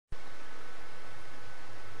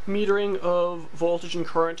Metering of voltage and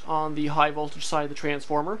current on the high voltage side of the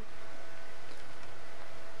transformer.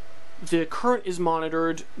 The current is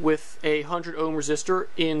monitored with a 100 ohm resistor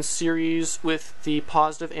in series with the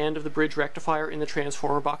positive end of the bridge rectifier in the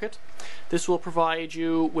transformer bucket. This will provide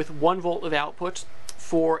you with 1 volt of output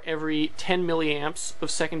for every 10 milliamps of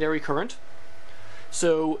secondary current.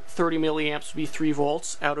 So 30 milliamps would be 3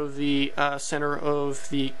 volts out of the center of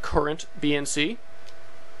the current BNC.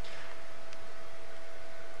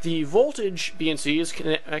 The voltage BNC is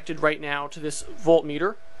connected right now to this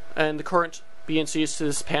voltmeter, and the current BNC is to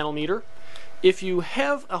this panel meter. If you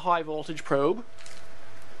have a high voltage probe,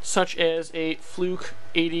 such as a Fluke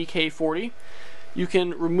 80K40, you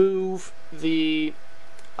can remove the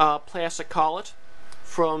plastic collet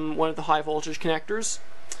from one of the high voltage connectors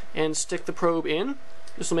and stick the probe in.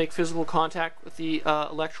 This will make physical contact with the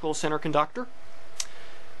electrical center conductor.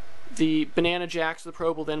 The banana jacks of the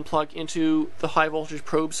probe will then plug into the high voltage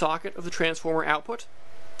probe socket of the transformer output,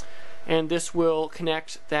 and this will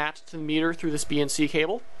connect that to the meter through this BNC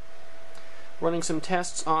cable. Running some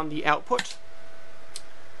tests on the output,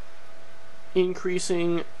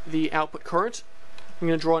 increasing the output current. I'm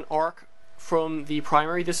going to draw an arc from the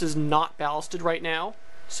primary. This is not ballasted right now,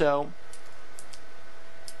 so you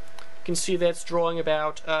can see that's drawing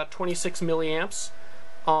about 26 milliamps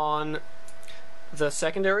on the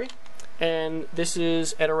secondary, and this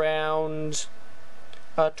is at around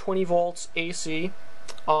 20 volts AC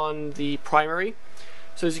on the primary.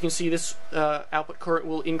 So as you can see, this output current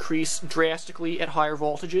will increase drastically at higher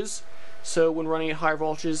voltages. So when running at higher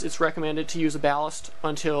voltages, it's recommended to use a ballast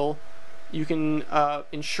until you can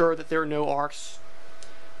ensure that there are no arcs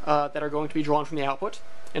that are going to be drawn from the output.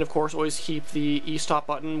 And of course, always keep the e-stop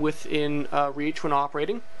button within reach when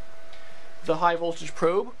operating. The high voltage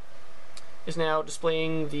probe is now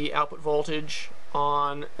displaying the output voltage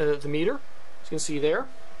on the meter, as you can see there.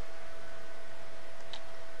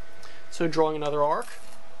 So drawing another arc,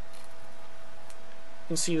 you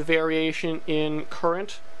can see the variation in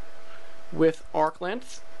current with arc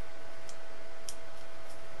length.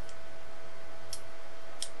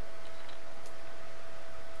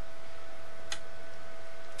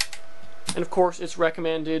 And of course, it's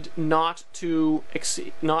recommended not to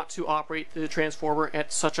operate the transformer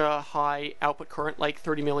at such a high output current, like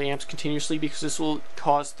 30 milliamps continuously, because this will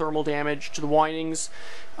cause thermal damage to the windings.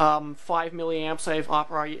 5 milliamps,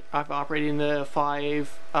 I've operated in the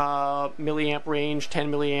 5 milliamp range, 10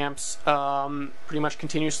 milliamps, pretty much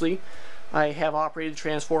continuously. I have operated the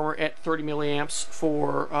transformer at 30 milliamps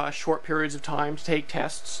for short periods of time to take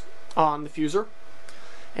tests on the fuser,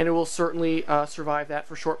 and it will certainly survive that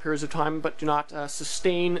for short periods of time, but do not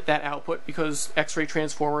sustain that output, because X-ray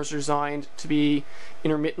transformers are designed to be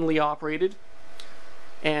intermittently operated,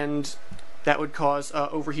 and that would cause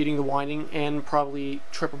overheating the winding and probably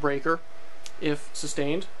trip a breaker if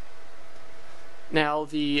sustained. Now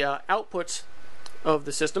the output of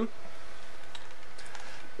the system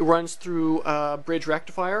runs through a bridge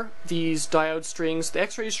rectifier. These diode strings, the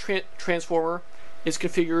X-ray transformer is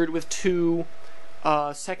configured with 2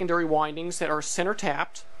 secondary windings that are center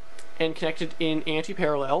tapped and connected in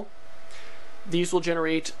anti-parallel. These will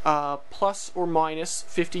generate plus or minus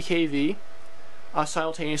 50 kV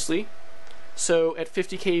simultaneously. So at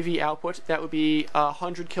 50 kV output, that would be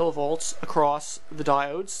 100 kilovolts across the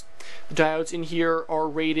diodes. The diodes in here are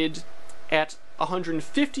rated at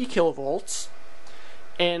 150 kilovolts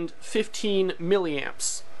and 15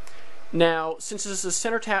 milliamps. Now, since this is a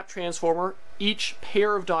center tap transformer, each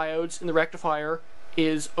pair of diodes in the rectifier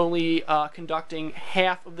is only conducting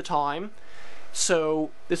half of the time.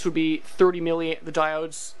 So this would be 30 milliamps. The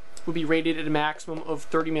diodes would be rated at a maximum of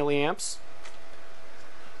 30 milliamps.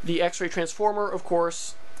 The X-ray transformer, of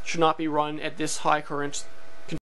course, should not be run at this high current